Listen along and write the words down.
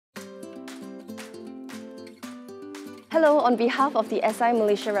Hello, on behalf of the SI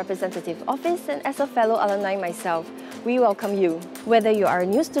Malaysia Representative Office and as a fellow alumni myself, we welcome you. Whether you are a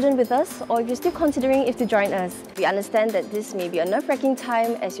new student with us or if you're still considering if to join us, we understand that this may be a nerve-wracking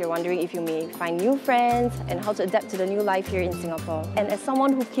time as you're wondering if you may find new friends and how to adapt to the new life here in Singapore. And as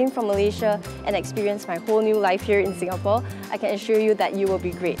someone who came from Malaysia and experienced my whole new life here in Singapore, I can assure you that you will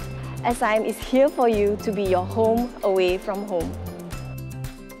be great. SIM is here for you to be your home away from home.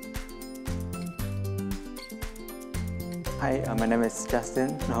 Hi, my name is Justin.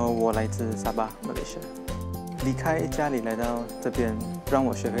 然后我来自沙巴 Malaysia。离开家里来到这边，让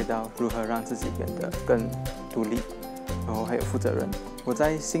我学会到如何让自己变得更独立，然后还有负责任。我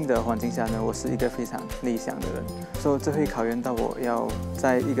在新的环境下呢，我是一个非常内向的人，所以这会考验到我要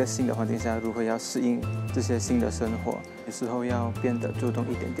在一个新的环境下如何要适应这些新的生活。有时候要变得主动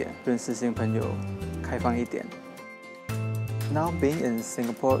一点点，认识新朋友，开放一点。Now being in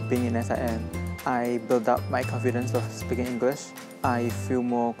Singapore, being in SIM.I build up my confidence of speaking English. I feel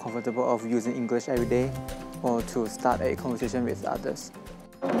more comfortable of using English every day or to start a conversation with others.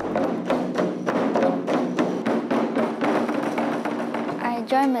 I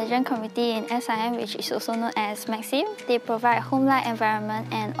joined Malaysian committee in SIM, which is also known as Maxim. They provide home-like environment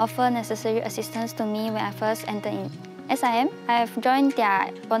and offer necessary assistance to me when I first entered in SIM. I've joined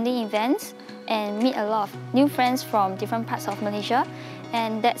their bonding events and meet a lot of new friends from different parts of Malaysia,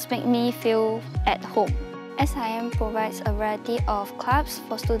 and that's made me feel at home. SIM provides a variety of clubs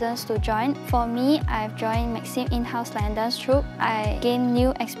for students to join. For me, I've joined Maxim in-house line dance troupe. I gain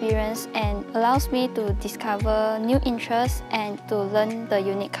new experience and allows me to discover new interests and to learn the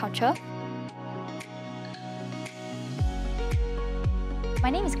unique culture. My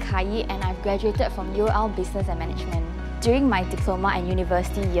name is Kai and I've graduated from UOL Business and Management. During my diploma and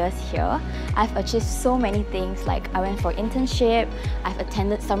university years here, I've achieved so many things, like I went for internship, I've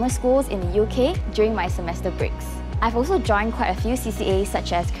attended summer schools in the UK during my semester breaks. I've also joined quite a few CCAs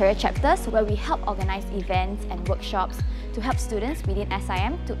such as career chapters where we help organize events and workshops to help students within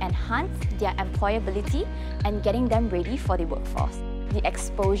SIM to enhance their employability and getting them ready for the workforce. The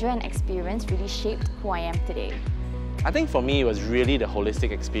exposure and experience really shaped who I am today. I think for me it was really the holistic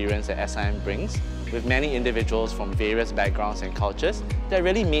experience that SIM brings, with many individuals from various backgrounds and cultures that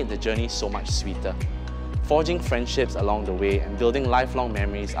really made the journey so much sweeter. Forging friendships along the way and building lifelong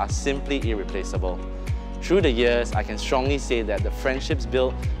memories are simply irreplaceable. Through the years, I can strongly say that the friendships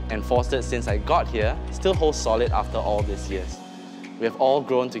built and fostered since I got here still hold solid after all these years. We have all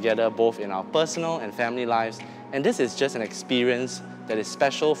grown together both in our personal and family lives, and this is just an experience that is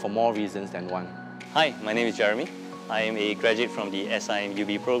special for more reasons than one. Hi, my name is Jeremy. I am a graduate from the SIM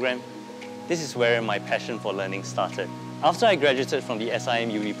UB program. This is where my passion for learning started. After I graduated from the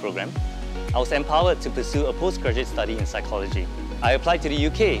SIM UB program, I was empowered to pursue a postgraduate study in psychology. I applied to the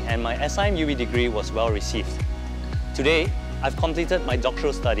UK and my SIM UB degree was well received. Today, I've completed my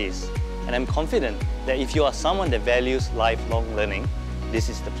doctoral studies and I'm confident that if you are someone that values lifelong learning, this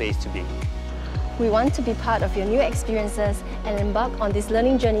is the place to be. We want to be part of your new experiences and embark on this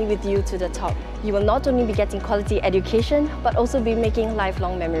learning journey with you to the top. You will not only be getting quality education, but also be making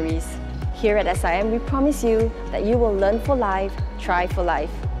lifelong memories. Here at SIM, we promise you that you will learn for life, try for life.